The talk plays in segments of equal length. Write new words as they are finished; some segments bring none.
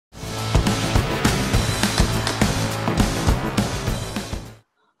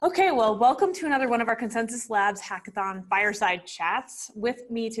Okay, well, welcome to another one of our Consensys Labs Hackathon Fireside Chats. With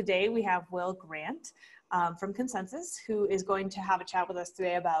me today, we have Will Grant from Consensys, who is going to have a chat with us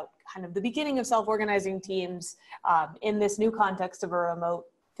today about kind of the beginning of self-organizing teams in this new context of a remote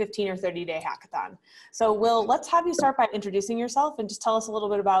 15 or 30-day hackathon. So Will, let's have you start by introducing yourself and just tell us a little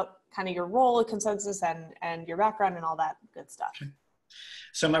bit about kind of your role at Consensys and your background and all that good stuff.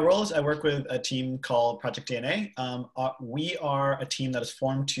 So my role is I work with a team called Project DNA. We are a team that is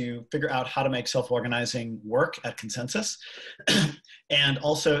formed to figure out how to make self-organizing work at Consensys, and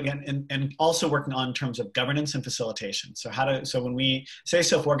also again, and also working on terms of governance and facilitation. So so when we say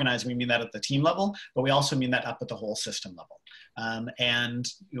self-organizing, we mean that at the team level, but we also mean that up at the whole system level. And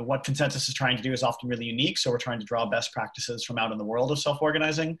what Consensys is trying to do is often really unique. So we're trying to draw best practices from out in the world of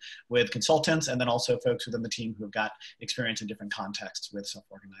self-organizing with consultants, and then also folks within the team who have got experience in different contexts with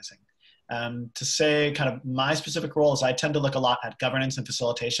self-organizing. To say kind of my specific role is I tend to look a lot at governance and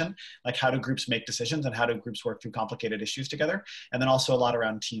facilitation, like how do groups make decisions and how do groups work through complicated issues together, and then also a lot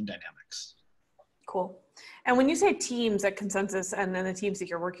around team dynamics. Cool. And when you say teams at Consensys and then the teams that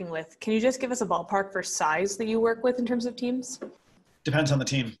you're working with, can you just give us a ballpark for size that you work with in terms of teams? Depends on the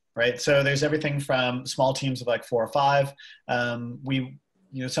team, right? So there's everything from small teams of like 4 or 5. We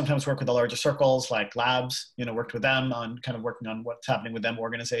sometimes work with the larger circles like labs, worked with them on kind of working on what's happening with them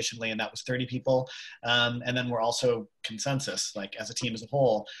organizationally, and that was 30 people. And then we're also Consensys, like as a team as a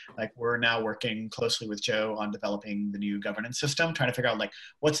whole, like we're now working closely with Joe on developing the new governance system, trying to figure out like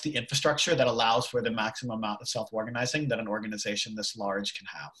what's the infrastructure that allows for the maximum amount of self-organizing that an organization this large can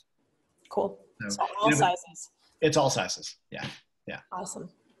have. Cool. So all sizes. It's all sizes, yeah. Awesome.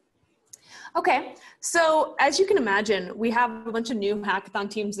 Okay, so as you can imagine, we have a bunch of new hackathon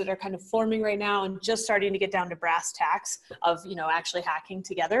teams that are kind of forming right now and just starting to get down to brass tacks of, actually hacking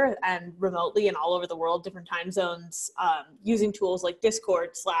together and remotely and all over the world, different time zones, using tools like Discord,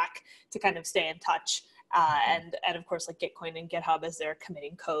 Slack to kind of stay in touch, and of course like Gitcoin and GitHub as they're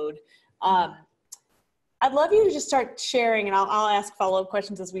committing code. I'd love you to just start sharing, and I'll ask follow-up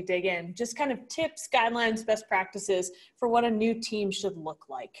questions as we dig in, just kind of tips, guidelines, best practices for what a new team should look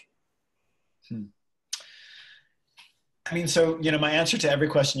like. I mean, so, my answer to every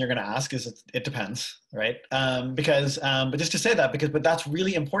question you're going to ask is it depends, right? But just to say that, but that's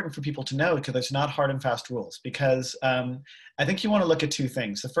really important for people to know because there's not hard and fast rules, because I think you want to look at 2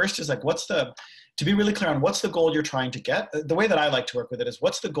 things. The first is like, to be really clear on what's the goal you're trying to get. The way that I like to work with it is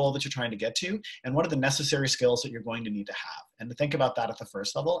what's the goal that you're trying to get to and what are the necessary skills that you're going to need to have, and to think about that at the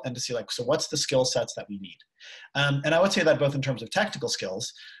first level and to see like, so what's the skill sets that we need? And I would say that both in terms of technical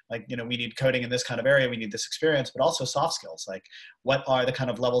skills, like, we need coding in this kind of area, we need this experience, but also soft skills, like what are the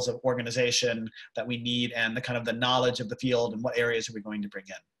kind of levels of organization that we need and the kind of the knowledge of the field and what areas are we going to bring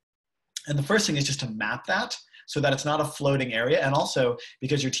in. And the first thing is just to map that so that it's not a floating area. And also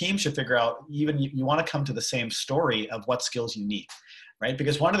because your team should figure out, even you want to come to the same story of what skills you need, right?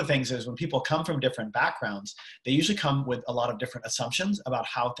 Because one of the things is when people come from different backgrounds, they usually come with a lot of different assumptions about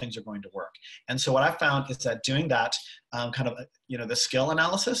how things are going to work. And so what I found is that doing that the skill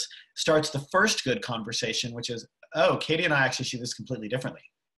analysis starts the first good conversation, which is, oh, Katie and I actually see this completely differently,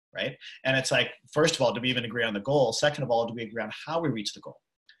 right? And it's like, first of all, do we even agree on the goal? Second of all, do we agree on how we reach the goal?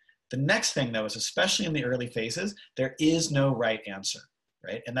 The next thing, though, is especially in the early phases, there is no right answer,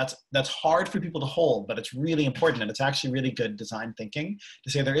 right? And that's hard for people to hold, but it's really important. And it's actually really good design thinking to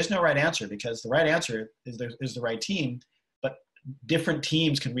say there is no right answer, because the right answer is the right team, but different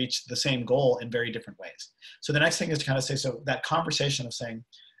teams can reach the same goal in very different ways. So the next thing is to kind of say, so that conversation of saying,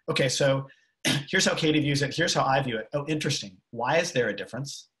 okay, so here's how Katie views it. Here's how I view it. Oh, interesting. Why is there a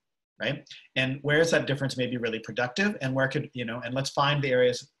difference? Right? And where is that difference maybe really productive, and where could, and let's find the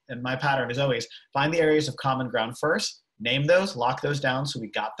areas, and my pattern is always find the areas of common ground first, name those, lock those down so we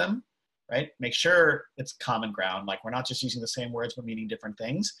got them, right? Make sure it's common ground, like we're not just using the same words but meaning different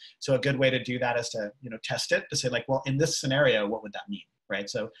things. So a good way to do that is to, test it, to say like, well, in this scenario, what would that mean, right?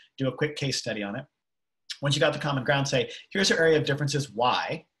 So do a quick case study on it. Once you got the common ground, say, here's our area of differences,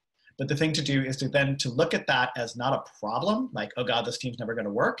 why? But the thing to do is to look at that as not a problem, like, oh God, this team's never gonna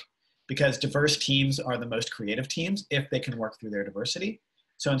work, because diverse teams are the most creative teams if they can work through their diversity.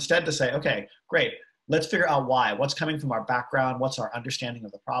 So instead to say, okay, great, let's figure out why. What's coming from our background? What's our understanding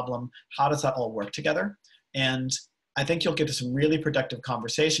of the problem? How does that all work together? And I think you'll get to some really productive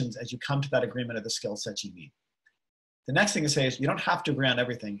conversations as you come to that agreement of the skill sets you need. The next thing to say is you don't have to agree on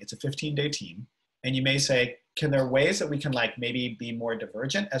everything. It's a 15-day team. And you may say, can there ways that we can like maybe be more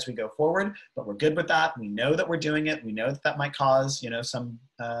divergent as we go forward, but we're good with that. We know that we're doing it. We know that that might cause,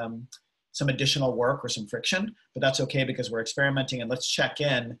 some additional work or some friction, but that's okay because we're experimenting, and let's check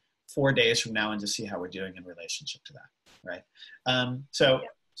in 4 days from now and just see how we're doing in relationship to that, right? So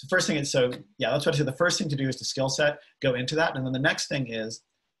So first thing is, so yeah, that's what I said. The first thing to do is the skill set, go into that. And then the next thing is,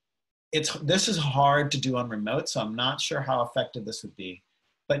 this is hard to do on remote, so I'm not sure how effective this would be.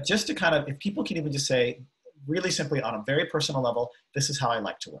 But just to kind of, if people can even just say, really simply on a very personal level, this is how I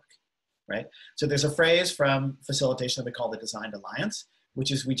like to work, right? So there's a phrase from facilitation that we call the designed alliance, which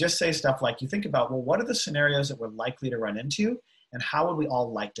is we just say stuff like, you think about, well, what are the scenarios that we're likely to run into, and how would we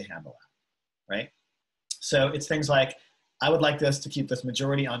all like to handle that, right? So it's things like, I would like this to keep this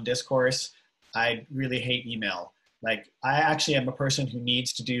majority on discourse. I really hate email. Like, I actually am a person who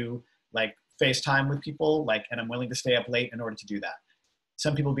needs to do like FaceTime with people, like, and I'm willing to stay up late in order to do that.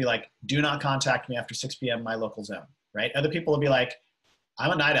 Some people will be like, do not contact me after 6 p.m. my local zone, right? Other people will be like,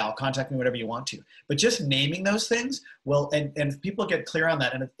 I'm a night owl, contact me whenever you want to. But just naming those things will, and if people get clear on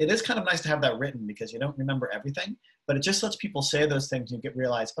that, and it is kind of nice to have that written because you don't remember everything, but it just lets people say those things and you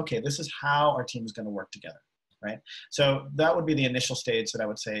realize, okay, this is how our team is going to work together, right? So that would be the initial stage that I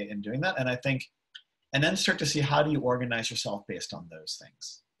would say in doing that. And I think, and then start to see how do you organize yourself based on those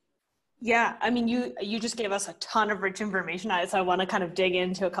things. Yeah, I mean, you just gave us a ton of rich information, so I want to kind of dig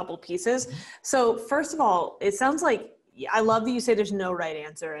into a couple pieces. So first of all, it sounds like, I love that you say there's no right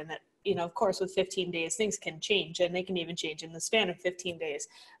answer, and that, you know, of course, with 15 days, things can change, and they can even change in the span of 15 days.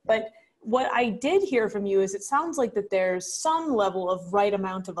 But what I did hear from you is it sounds like that there's some level of right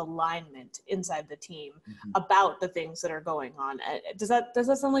amount of alignment inside the team about the things that are going on. Does that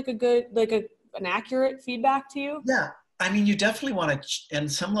sound like a good, like an accurate feedback to you? Yeah. I mean, you definitely want to, in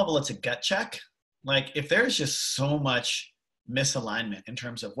some level, it's a gut check. Like, if there's just so much misalignment in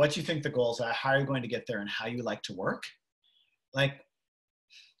terms of what you think the goals are, how you're going to get there, and how you like to work, like,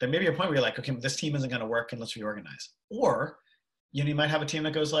 there may be a point where you're like, okay, this team isn't going to work unless we organize. Or, you know, you might have a team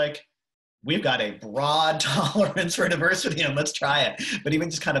that goes like, we've got a broad tolerance for diversity and let's try it. But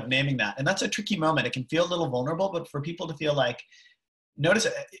even just kind of naming that. And that's a tricky moment. It can feel a little vulnerable, but for people to feel like, notice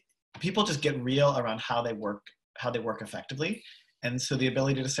people just get real around how they work effectively. And so the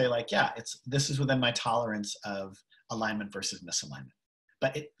ability to say like, yeah, this is within my tolerance of alignment versus misalignment.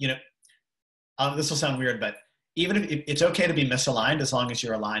 But this will sound weird, but even if it's okay to be misaligned as long as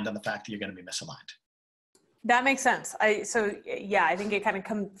you're aligned on the fact that you're going to be misaligned. That makes sense. I think it kind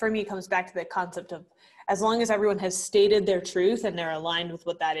of for me comes back to the concept of, as long as everyone has stated their truth and they're aligned with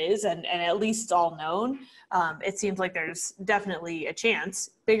what that is, and at least it's all known, it seems like there's definitely a chance,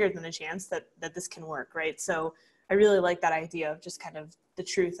 bigger than a chance, that this can work, right? So I really like that idea of just kind of the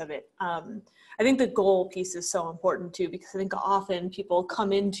truth of it. I think the goal piece is so important too, because I think often people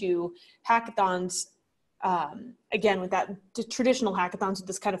come into hackathons, again, with that traditional hackathons, with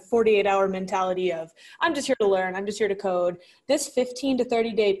this kind of 48-hour mentality of, I'm just here to learn, I'm just here to code. This 15 to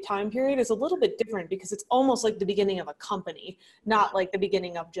 30-day time period is a little bit different because it's almost like the beginning of a company, not like the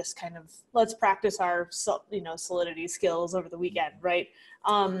beginning of just kind of, let's practice our, Solidity skills over the weekend, right?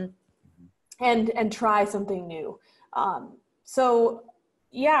 And try something new. So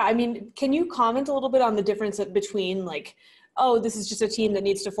yeah, I mean, can you comment a little bit on the difference between like, oh, this is just a team that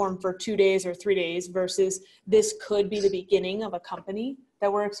needs to form for 2 days or 3 days versus this could be the beginning of a company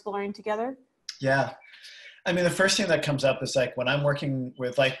that we're exploring together? Yeah. I mean, the first thing that comes up is like when I'm working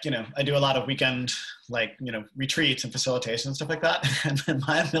with I do a lot of weekend, retreats and facilitation and stuff like that. And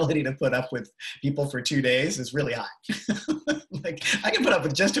my ability to put up with people for 2 days is really high. Like, I can put up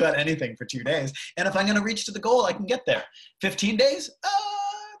with just about anything for 2 days. And if I'm going to reach to the goal, I can get there. 15 days?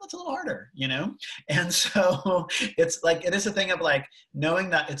 That's a little harder, And so it's like, it is a thing of like knowing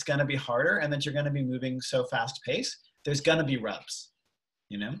that it's going to be harder and that you're going to be moving so fast paced, there's going to be rubs,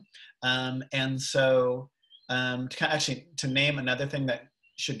 and so to name another thing that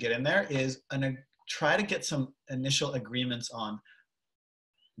should get in there is try to get some initial agreements on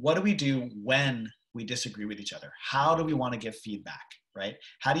what do we do when we disagree with each other? How do we want to give feedback, right?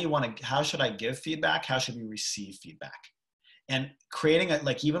 How should I give feedback? How should we receive feedback? And creating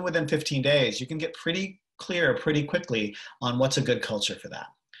even within 15 days, you can get pretty clear pretty quickly on what's a good culture for that.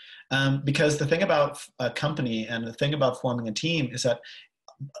 Because the thing about a company and the thing about forming a team is that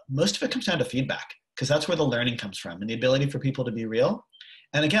most of it comes down to feedback, because that's where the learning comes from and the ability for people to be real.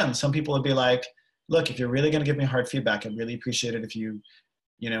 And again, some people would be like, look, if you're really going to give me hard feedback, I'd really appreciate it if you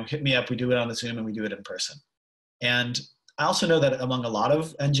hit me up, we do it on the Zoom and we do it in person. And I also know that among a lot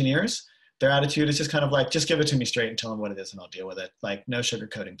of engineers, their attitude is just kind of like, just give it to me straight and tell them what it is and I'll deal with it. Like, no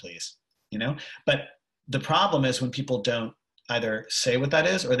sugarcoating, please, But the problem is when people don't either say what that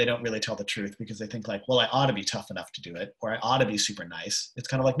is or they don't really tell the truth because they think like, well, I ought to be tough enough to do it, or I ought to be super nice. It's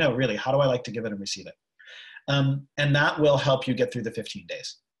kind of like, no, really, how do I like to give it and receive it? And that will help you get through the 15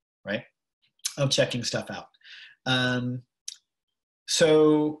 days, right, of checking stuff out.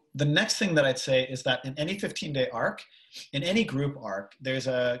 So the next thing that I'd say is that in any 15-day arc, in any group arc, there's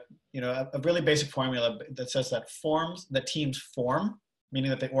a really basic formula that says that teams form, meaning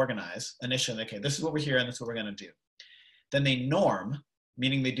that they organize initially. Okay, this is what we're here and this is what we're going to do. Then they norm,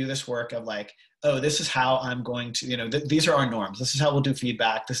 meaning they do this work of like, oh, this is how I'm going to, these are our norms. This is how we'll do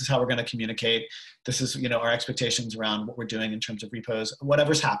feedback. This is how we're going to communicate. This is, our expectations around what we're doing in terms of repos,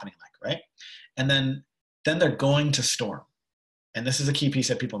 whatever's happening, like, right? And then they're going to storm. And this is a key piece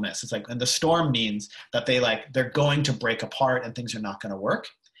that people miss. It's like, and the storm means that they're going to break apart and things are not going to work.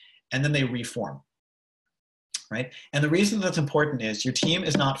 And then they reform, right? And the reason that's important is your team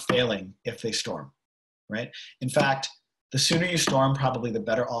is not failing if they storm, right? In fact, the sooner you storm, probably the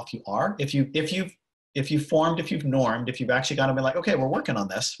better off you are. If you've formed, if you've normed, if you've actually got to be like, okay, we're working on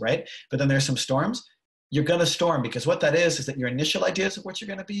this, right? But then there's some storms, you're going to storm, because what that is that your initial ideas of what you're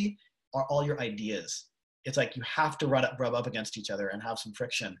going to be are all your ideas. It's like you have to rub up against each other and have some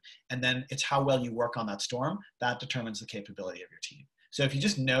friction. And then it's how well you work on that storm that determines the capability of your team. So if you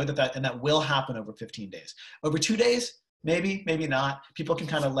just know and that will happen over 15 days. Over 2 days, maybe, maybe not. People can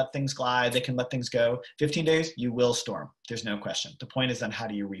kind of let things glide. They can let things go. 15 days, you will storm. There's no question. The point is then how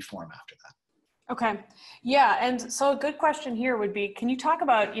do you reform after that? Okay. Yeah. And so a good question here would be, can you talk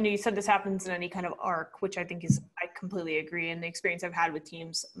about, you said this happens in any kind of arc, which I think I completely agree. And the experience I've had with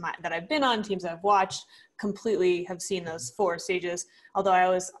teams that I've been on, teams that I've watched, completely have seen those 4 stages. Although I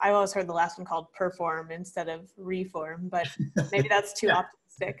always heard the last one called perform instead of reform, but maybe that's too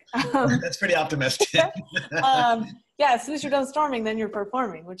optimistic. That's pretty optimistic. Yeah. As soon as you're done storming, then you're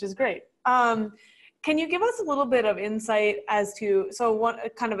performing, which is great. Can you give us a little bit of insight as to, one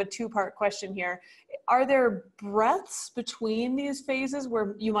kind of a 2-part question here. Are there breadths between these phases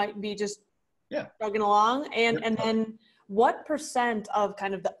where you might be just chugging along? And then what % of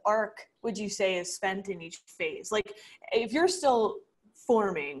kind of the arc would you say is spent in each phase? Like if you're still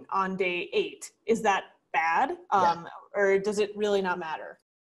forming on day 8, is that bad? Or does it really not matter?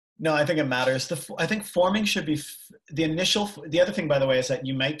 No, I think it matters. I think forming should be the other thing, by the way, is that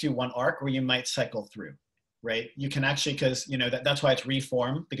you might do one arc where you might cycle through, right? You can actually, because, that's why it's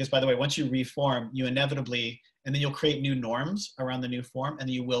reform. Because by the way, once you reform, you inevitably, and then you'll create new norms around the new form, and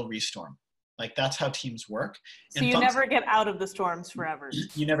then you will restorm. Like that's how teams work. So you never get out of the storms forever.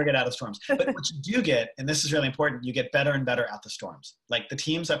 You never get out of storms. But what you do get, and this is really important, you get better and better at the storms. Like the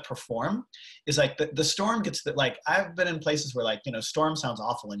teams that perform is like the storm gets like, I've been in places where like, storm sounds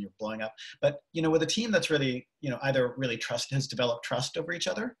awful and you're blowing up. But, with a team that's really, either really has developed trust over each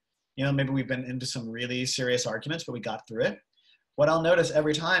other, maybe we've been into some really serious arguments, but we got through it. What I'll notice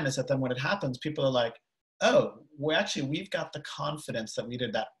every time is that then when it happens, people are like, oh, we've got the confidence that we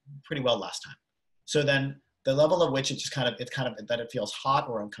did that pretty well last time. So then the level at which it's kind of that it feels hot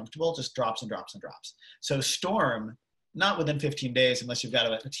or uncomfortable just drops and drops and drops. So storm, not within 15 days, unless you've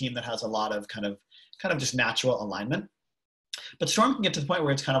got a team that has a lot of kind of just natural alignment. But storm can get to the point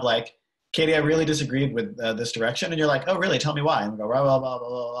where it's kind of like, Katie, I really disagreed with this direction. And you're like, oh, really? Tell me why. And we go, blah, blah, blah,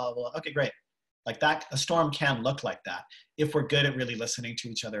 blah, blah, blah. Okay, great. Like that, a storm can look like that if we're good at really listening to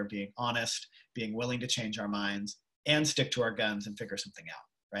each other, being honest, being willing to change our minds and stick to our guns and figure something out,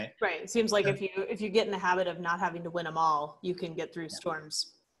 right? Right. It seems like if you get in the habit of not having to win them all, you can get through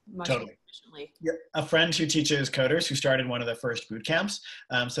storms much more efficiently. Yeah. A friend who teaches coders who started one of the first boot camps,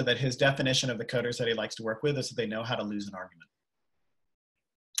 so that his definition of the coders that he likes to work with is that they know how to lose an argument.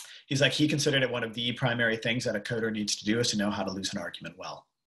 He's like, he considered it one of the primary things that a coder needs to do is to know how to lose an argument well.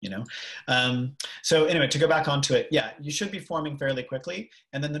 So anyway, to go back onto it, you should be forming fairly quickly,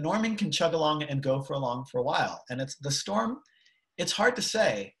 and then the norming can chug along and go for a while. And it's the storm. It's hard to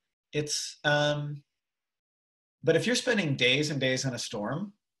say. But if you're spending days and days on a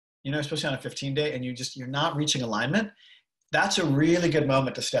storm, especially on a 15-day, and you're not reaching alignment, that's a really good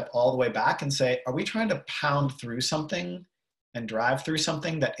moment to step all the way back and say, are we trying to pound through something and drive through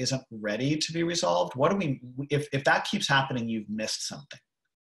something that isn't ready to be resolved? If that keeps happening, you've missed something.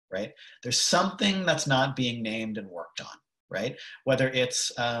 Right? There's something that's not being named and worked on, right? Whether it's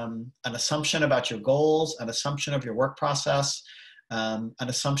an assumption about your goals, an assumption of your work process, an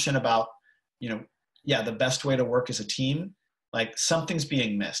assumption about, the best way to work as a team, like something's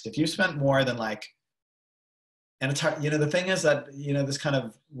being missed. If you spent more than and it's hard, the thing is that, this kind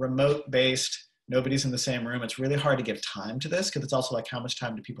of remote based, nobody's in the same room, it's really hard to give time to this because it's also like how much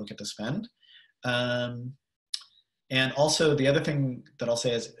time do people get to spend? And also the other thing that I'll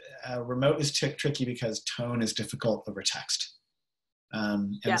say is remote is tricky because tone is difficult over text.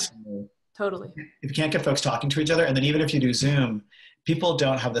 So totally. If you can't get folks talking to each other, and then even if you do Zoom, people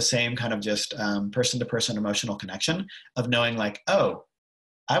don't have the same kind of just person-to-person emotional connection of knowing like, oh,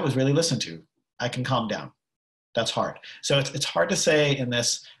 I was really listened to. I can calm down, That's hard. So it's hard to say in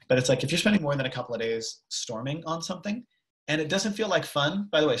this, but it's like if you're spending more than a couple of days storming on something and it doesn't feel like fun,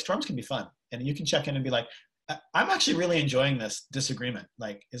 by the way, storms can be fun. And you can check in and be like, I'm actually really enjoying this disagreement.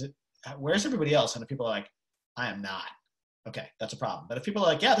 Like, where's everybody else? And if people are like, I am not, okay, that's a problem. But if people are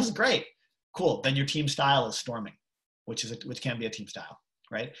like, yeah, this is great, cool, then your team style is storming, which can be a team style,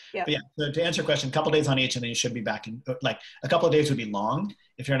 right? Yeah. But yeah, so to answer your question, a couple of days on each, and then you should be back in, like a couple of days would be long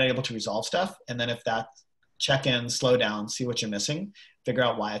if you're not able to resolve stuff. And then if that, check in, slow down, see what you're missing, figure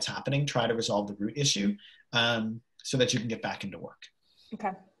out why it's happening, try to resolve the root issue so that you can get back into work.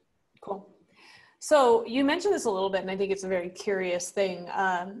 Okay, cool. So you mentioned this a little bit, and I think it's a very curious thing,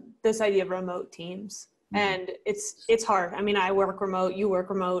 this idea of remote teams. And it's hard. I mean, I work remote, you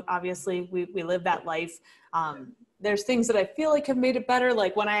work remote, obviously we live that life. There's things that I feel like have made it better.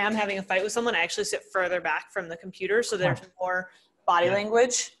 Like when I am having a fight with someone, I actually sit further back from the computer. So there's more body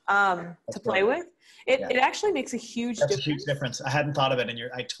language to play with. It actually makes a huge difference. That's a huge difference. I hadn't thought of it, and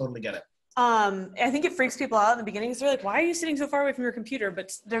I totally get it. I think it freaks people out in the beginning because they're like, why are you sitting so far away from your computer?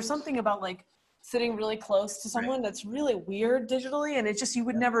 But there's something about like sitting really close to someone that's really weird digitally, and it's just, you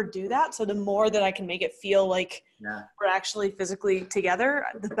would never do that. So the more that I can make it feel like we're actually physically together,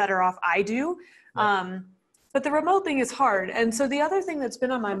 the better off I do. But the remote thing is hard. And so the other thing that's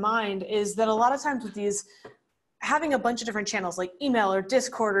been on my mind is that a lot of times with these, having a bunch of different channels like email or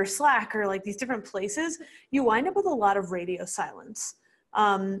Discord or Slack or like these different places, you wind up with a lot of radio silence.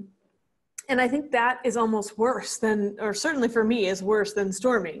 And I think that is almost worse than, or certainly for me is worse than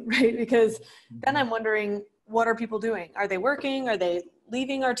storming, right? Because then I'm wondering, what are people doing? Are they working? Are they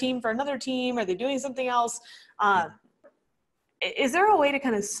leaving our team for another team? Are they doing something else? Is there a way to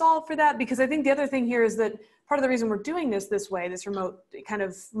kind of solve for that? Because I think the other thing here is that part of the reason we're doing this way, this remote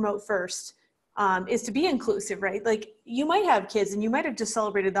first, is to be inclusive, right? Like you might have kids and you might have just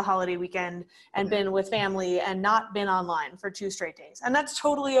celebrated the holiday weekend and been with family and not been online for 2 straight days. And that's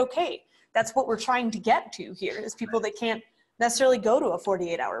totally okay. That's what we're trying to get to here, is people that can't necessarily go to a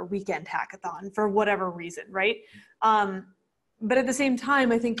 48-hour weekend hackathon for whatever reason, right? But at the same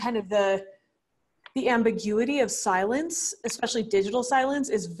time, I think kind of the ambiguity of silence, especially digital silence,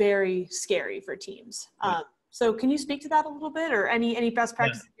 is very scary for teams. So can you speak to that a little bit, or any best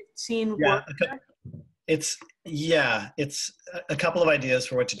practices you've seen work? It's a couple of ideas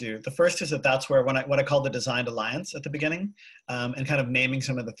for what to do. The first is that's where what I call the designed alliance at the beginning, and kind of naming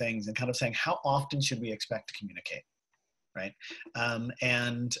some of the things and kind of saying, how often should we expect to communicate, right?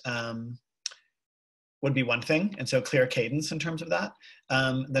 Would be one thing. And so clear cadence in terms of that.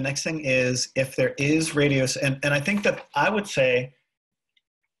 The next thing is if there is radio, and I think that I would say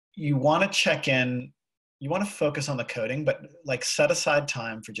you want to check in, you want to focus on the coding, but like set aside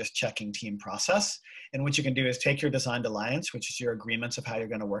time for just checking team process. And what you can do is take your designed alliance, which is your agreements of how you're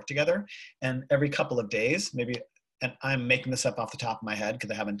going to work together. And every couple of days, maybe, and I'm making this up off the top of my head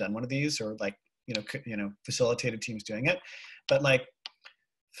because I haven't done one of these, or like, facilitated teams doing it, but like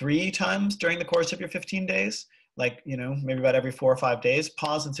 3 times during the course of your 15 days, like, maybe about every 4 or 5 days,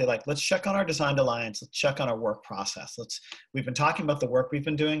 pause and say like, let's check on our designed alliance. Let's check on our work process. We've been talking about the work we've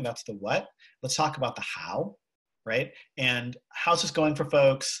been doing. That's the what. Let's talk about the how, right? And how's this going for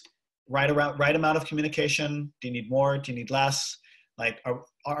folks? Right amount of communication. Do you need more? Do you need less? Like,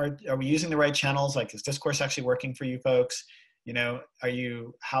 are we using the right channels? Like, is discourse actually working for you folks?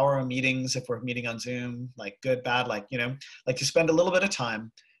 How are our meetings if we're meeting on Zoom? Like good, bad, like you spend a little bit of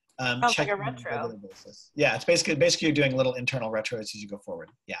time checking like a retro. on a regular basis. Yeah, it's basically you're doing little internal retros as you go forward.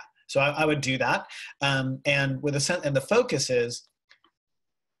 Yeah, so I would do that. And with and the focus is,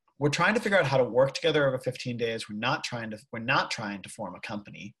 we're trying to figure out how to work together over 15 days. We're not trying to form a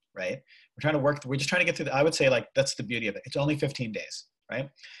company, right? We're just trying to get through I would say like, that's the beauty of it. It's only 15 days, right?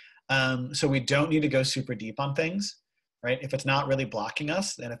 So we don't need to go super deep on things, right? If it's not really blocking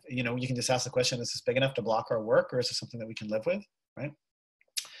us, then you can just ask the question, is this big enough to block our work, or is it something that we can live with, right?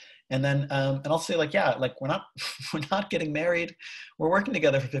 And then, and I'll say like, yeah, like we're not getting married. We're working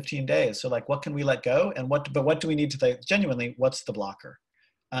together for 15 days. So like, what can we let go? And what do we need to genuinely, what's the blocker?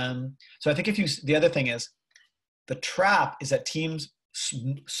 So I think the other thing is, the trap is that teams,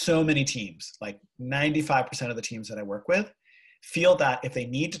 so many teams, like 95% of the teams that I work with, feel that if they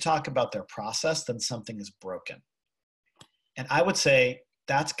need to talk about their process, then something is broken. And I would say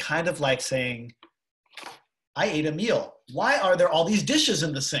that's kind of like saying, I ate a meal. Why are there all these dishes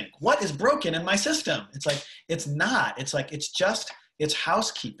in the sink? What is broken in my system? It's like, it's not. It's like, it's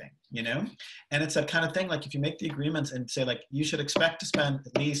housekeeping, And it's that kind of thing, like if you make the agreements and say like, you should expect to spend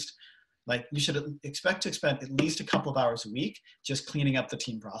at least a couple of hours a week just cleaning up the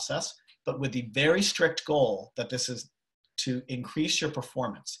team process, but with the very strict goal that this is to increase your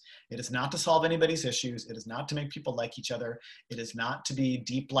performance. It is not to solve anybody's issues. It is not to make people like each other. It is not to be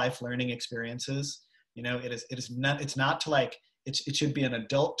deep life learning experiences. You know, it's not to like, it should be an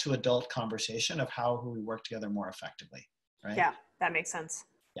adult to adult conversation of how we work together more effectively, right? Yeah, that makes sense.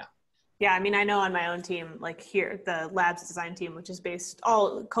 Yeah. Yeah, I mean, I know on my own team, like here, the labs design team, which is based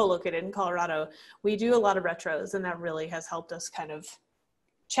all co-located in Colorado, we do a lot of retros, and that really has helped us kind of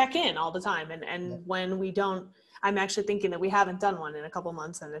check in all the time. And when we don't, I'm actually thinking that we haven't done one in a couple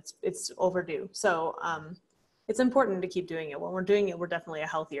months, and it's overdue. So it's important to keep doing it. When we're doing it, we're definitely a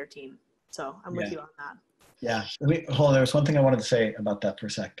healthier team. So I'm with you on that. Yeah. Hold on, there was one thing I wanted to say about that for a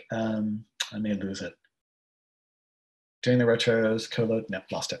sec. I may lose it. Doing the retros, co-load, no,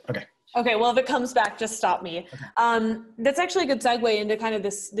 lost it. Okay. Okay, well, if it comes back, just stop me. Okay. That's actually a good segue into kind of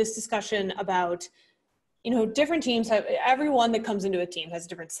this discussion about, you know, different teams have, everyone that comes into a team has a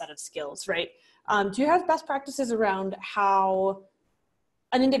different set of skills, right? Do you have best practices around how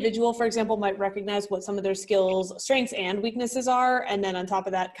an individual, for example, might recognize what some of their skills, strengths and weaknesses are, and then on top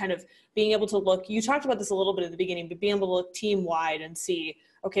of that, kind of being able to look, you talked about this a little bit at the beginning, but being able to look team-wide and see,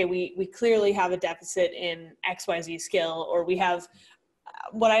 okay, we clearly have a deficit in XYZ skill, or we have,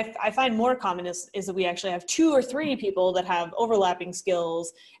 what I find more common is that we actually have 2 or 3 people that have overlapping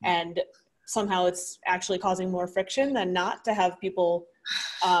skills, and somehow it's actually causing more friction than not to have people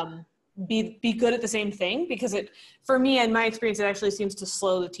be good at the same thing, because it, for me, in my experience, it actually seems to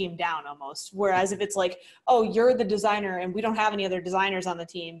slow the team down almost. Whereas if it's like, oh, you're the designer and we don't have any other designers on the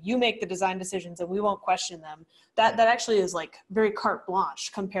team, you make the design decisions and we won't question them. That actually is like very carte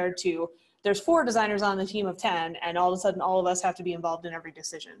blanche compared to there's 4 designers on the team of 10 and all of a sudden all of us have to be involved in every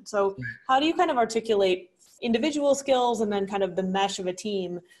decision. So how do you kind of articulate individual skills and then kind of the mesh of a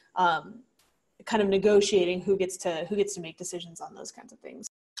team, kind of negotiating who gets to make decisions on those kinds of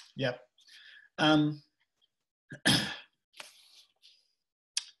things? Yep. I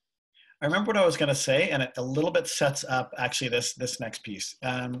remember what I was going to say, and it a little bit sets up actually this next piece.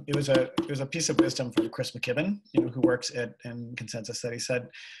 It was a piece of wisdom from Chris McKibben, you know, who works in Consensys, that he said,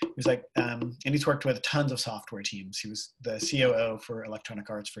 he was like, and he's worked with tons of software teams. He was the COO for Electronic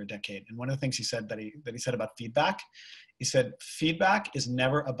Arts for a decade, and one of the things he said that he said about feedback, he said feedback is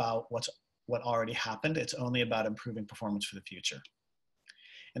never about what already happened. It's only about improving performance for the future.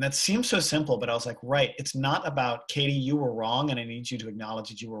 And that seems so simple, but I was like, right, it's not about, Katie, you were wrong, and I need you to acknowledge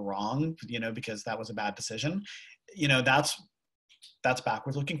that you were wrong, you know, because that was a bad decision. You know, that's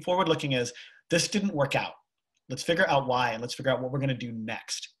backwards looking. Forward looking is, this didn't work out. Let's figure out why, and let's figure out what we're going to do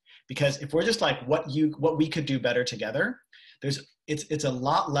next. Because if we're just like, what we could do better together, it's a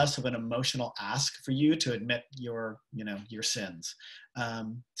lot less of an emotional ask for you to admit your sins.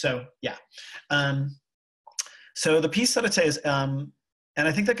 So yeah. So the piece that I'd say is, and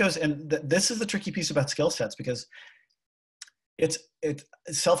I think that goes, and this is the tricky piece about skill sets, because it's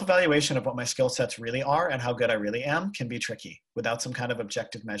self-evaluation of what my skill sets really are and how good I really am can be tricky without some kind of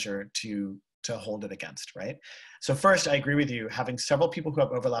objective measure to hold it against, right? So first, I agree with you, having several people who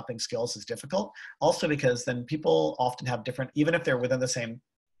have overlapping skills is difficult. Also because then people often have different, even if they're within the same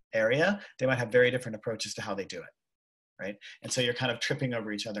area, they might have very different approaches to how they do it. Right? And so you're kind of tripping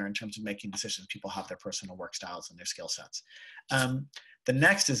over each other in terms of making decisions. People have their personal work styles and their skill sets. The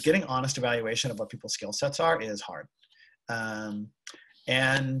next is getting honest evaluation of what people's skill sets are is hard.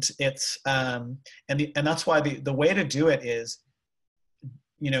 And it's, and that's why the way to do it is,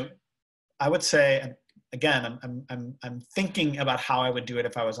 you know, I would say, and again, I'm thinking about how I would do it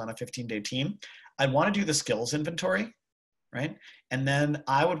if I was on a 15-day team. I'd want to do the skills inventory, right? And then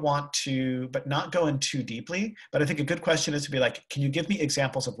I would want to, but not go in too deeply, but I think a good question is to be like, can you give me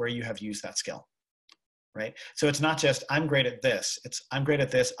examples of where you have used that skill, right? So it's not just, I'm great at this, it's, I'm great at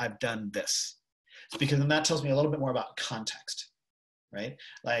this, I've done this. Because then that tells me a little bit more about context, right?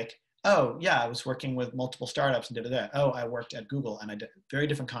 Like, oh yeah, I was working with multiple startups and did that. Oh, I worked at Google and I did very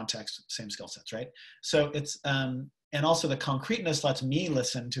different context, same skill sets, right? So it's, and also the concreteness lets me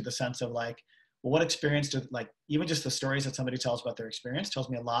listen to the sense of like, well, what experience did, like, even just the stories that somebody tells about their experience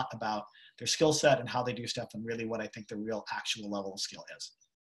tells me a lot about their skill set and how they do stuff and really what I think the real actual level of skill is.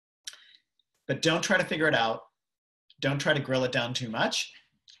 But don't try to figure it out. Don't try to grill it down too much.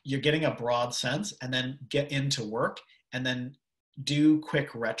 You're getting a broad sense, and then get into work and then do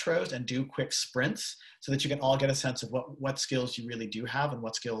quick retros and do quick sprints so that you can all get a sense of what skills you really do have and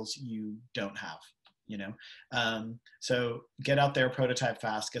what skills you don't have. You know, so get out there, prototype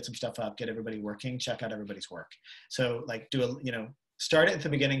fast, get some stuff up, get everybody working, check out everybody's work. So like start it at the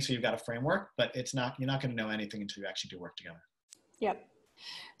beginning so you've got a framework, but you're not going to know anything until you actually do work together. Yep.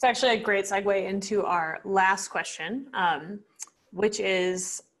 It's actually a great segue into our last question, which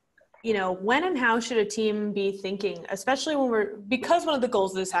is, you know, when and how should a team be thinking, especially when because one of the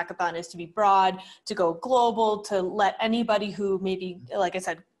goals of this hackathon is to be broad, to go global, to let anybody who maybe, like I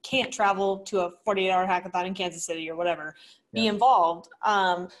said, can't travel to a 48-hour hackathon in Kansas City or whatever, be involved.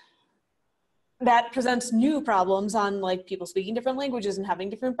 That presents new problems on like people speaking different languages and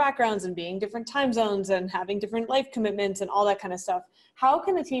having different backgrounds and being different time zones and having different life commitments and all that kind of stuff. How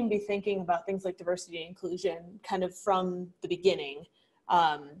can a team be thinking about things like diversity and inclusion kind of from the beginning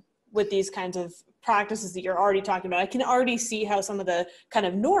with these kinds of practices that you're already talking about? I can already see how some of the kind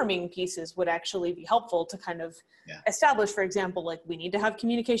of norming pieces would actually be helpful to kind of establish, for example, like we need to have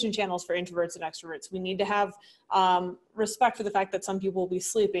communication channels for introverts and extroverts. We need to have respect for the fact that some people will be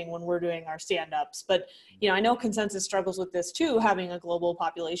sleeping when we're doing our stand-ups. But, you know, I know Consensys struggles with this too, having a global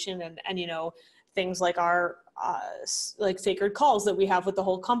population and you know, things like our like sacred calls that we have with the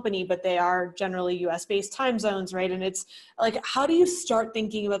whole company, but they are generally US based time zones, right? And it's like, how do you start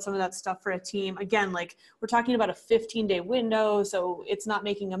thinking about some of that stuff for a team? Again, like we're talking about a 15-day window, so it's not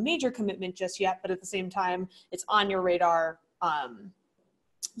making a major commitment just yet, but at the same time, it's on your radar.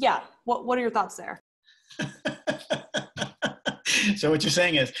 Yeah, what are your thoughts there? So what you're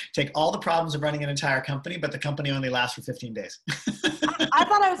saying is take all the problems of running an entire company, but the company only lasts for 15 days. I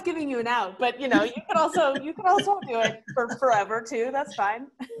thought I was giving you an out, but you know, you could also do it for forever too. That's fine.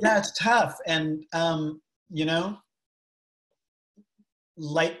 Yeah, it's tough. And, you know,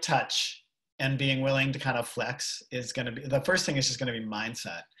 light touch and being willing to kind of flex is going to be, the first thing is just going to be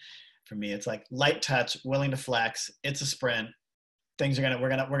mindset for me. It's like light touch, willing to flex. It's a sprint. Things are we're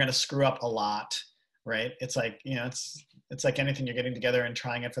going to screw up a lot, right? It's like, you know, it's like anything, you're getting together and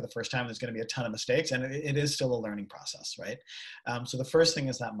trying it for the first time. There's going to be a ton of mistakes, and it is still a learning process, right? So the first thing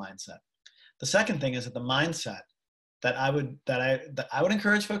is that mindset. The second thing is that the mindset that I would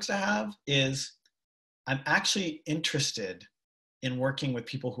encourage folks to have is, I'm actually interested in working with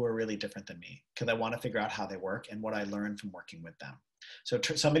people who are really different than me, because I want to figure out how they work and what I learned from working with them. So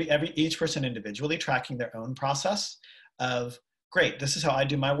each person individually tracking their own process of, great, this is how I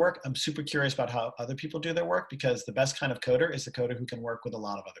do my work. I'm super curious about how other people do their work, because the best kind of coder is the coder who can work with a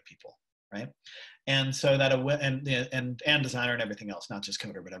lot of other people, right? And so that, and designer and everything else, not just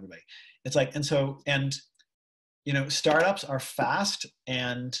coder, but everybody. It's like, and you know, startups are fast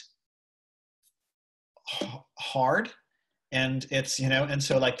and hard, and it's, you know, and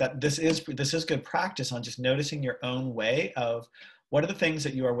so like that, this is good practice on just noticing your own way of, what are the things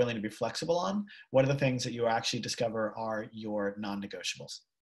that you are willing to be flexible on? What are the things that you actually discover are your non-negotiables?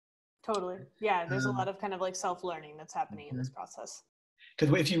 Totally. Yeah, there's a lot of kind of like self-learning that's happening in this process.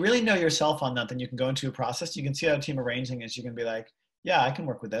 Because if you really know yourself on that, then you can go into a process. You can see how a team arranging is. You can be like, yeah, I can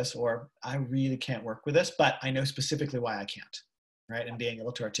work with this, or I really can't work with this, but I know specifically why I can't, right? And being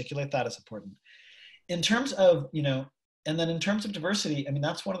able to articulate that is important. In terms of, you know, and then in terms of diversity, I mean,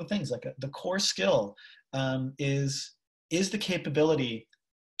 that's one of the things, like the core skill is the capability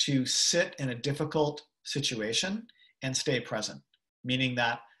to sit in a difficult situation and stay present, meaning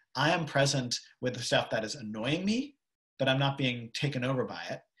that I am present with the stuff that is annoying me, but I'm not being taken over by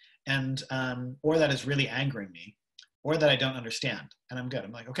it, and or that is really angering me, or that I don't understand, and I'm good.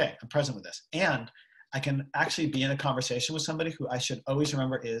 I'm like, okay, I'm present with this, and I can actually be in a conversation with somebody who I should always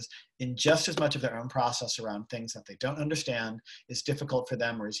remember is in just as much of their own process around things that they don't understand, is difficult for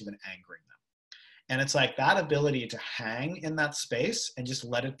them, or is even angering them. And it's like that ability to hang in that space and just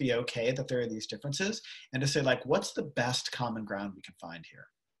let it be okay that there are these differences, and to say like, what's the best common ground we can find here,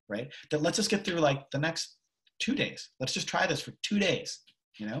 right? That lets us get through like the next 2 days. Let's just try this for 2 days,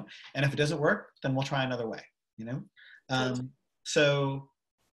 you know? And if it doesn't work, then we'll try another way, you know? So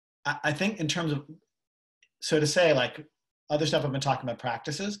I think in terms of, so to say like, other stuff I've been talking about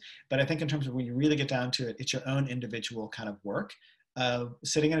practices, but I think in terms of when you really get down to it, it's your own individual kind of work of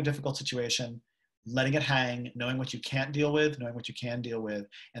sitting in a difficult situation, letting it hang, knowing what you can't deal with, knowing what you can deal with,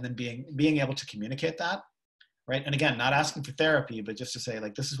 and then being able to communicate that, right? And again, not asking for therapy, but just to say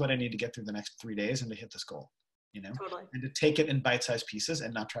like, this is what I need to get through the next 3 days and to hit this goal, you know? Totally. And to take it in bite-sized pieces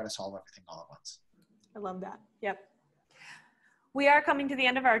and not try to solve everything all at once. I love that. Yep. We are coming to the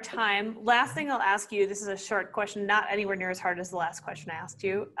end of our time. Last thing I'll ask you, this is a short question, not anywhere near as hard as the last question I asked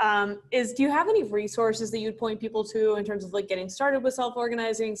you, is do you have any resources that you'd point people to in terms of like getting started with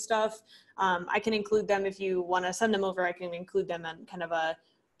self-organizing stuff? I can include them if you want to send them over. I can include them on kind of a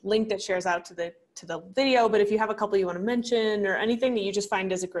link that shares out to the video. But if you have a couple you want to mention or anything that you just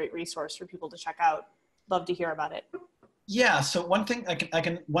find as a great resource for people to check out, love to hear about it. Yeah, so one thing I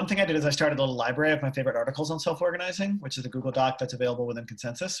did is I started a little library of my favorite articles on self-organizing, which is a Google Doc that's available within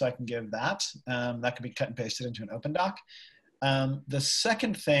Consensys, so I can give that. That can be cut and pasted into an open doc. The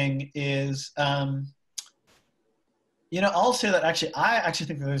second thing is, I'll say that I actually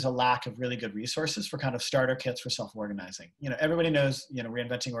think that there's a lack of really good resources for kind of starter kits for self-organizing. Everybody knows,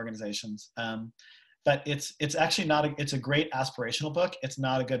 Reinventing Organizations, but it's actually not, it's a great aspirational book. It's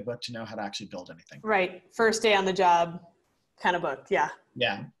not a good book to know how to actually build anything. Right. First day on the job kind of book. Yeah.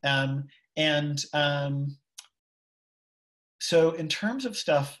 Yeah. So in terms of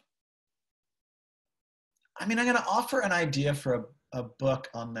stuff, I'm going to offer an idea for a book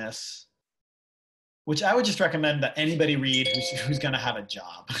on this, which I would just recommend that anybody read who's going to have a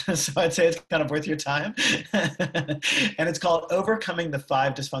job. So I'd say it's kind of worth your time. And it's called Overcoming the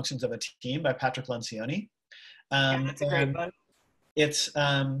 5 Dysfunctions of a Team by Patrick Lencioni. Yeah, that's a great book. It's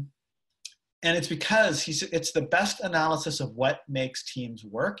because it's the best analysis of what makes teams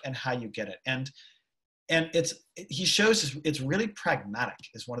work and how you get it. And he shows it's really pragmatic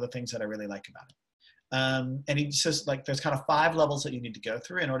is one of the things that I really like about it. And he says there's kind of 5 levels that you need to go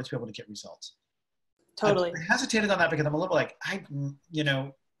through in order to be able to get results. Totally. I hesitated on that because I'm a little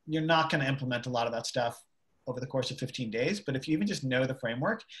you're not going to implement a lot of that stuff over the course of 15 days. But if you even just know the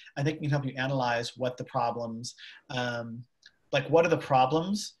framework, I think it can help you analyze what the problems, what are the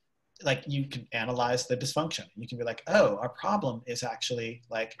problems? You can analyze the dysfunction. You can be like, oh, our problem is actually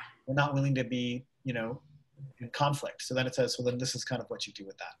we're not willing to be, in conflict. So then it says, well, then this is kind of what you do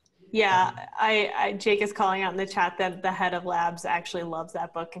with that. Yeah, Jake is calling out in the chat that the head of labs actually loves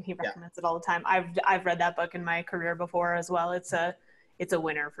that book and he recommends it all the time. I've read that book in my career before as well. It's a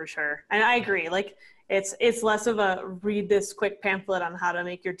winner for sure. And I agree. It's less of a read this quick pamphlet on how to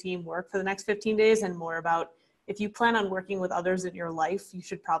make your team work for the next 15 days and more about if you plan on working with others in your life, you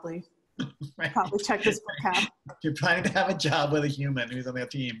should probably check this book out. You're planning to have a job with a human who's on the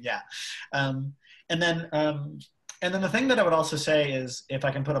team. Yeah. And then the thing that I would also say is, if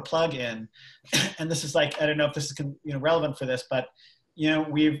I can put a plug in, and this is I don't know if this is relevant for this, but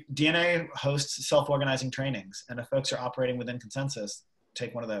DNA hosts self-organizing trainings, and if folks are operating within Consensys,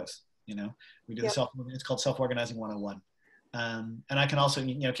 take one of those. We do it's called Self-Organizing 101. And I can also,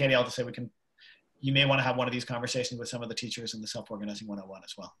 Katie, I'll just say you may want to have one of these conversations with some of the teachers in the Self-Organizing 101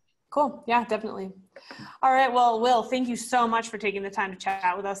 as well. Cool. Yeah, definitely. All right. Well, Will, thank you so much for taking the time to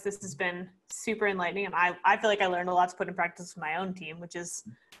chat with us. This has been super enlightening. And I feel like I learned a lot to put in practice with my own team, which is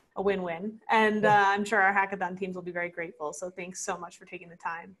a win-win. And I'm sure our hackathon teams will be very grateful. So thanks so much for taking the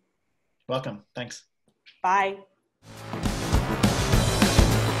time. Welcome. Thanks. Bye.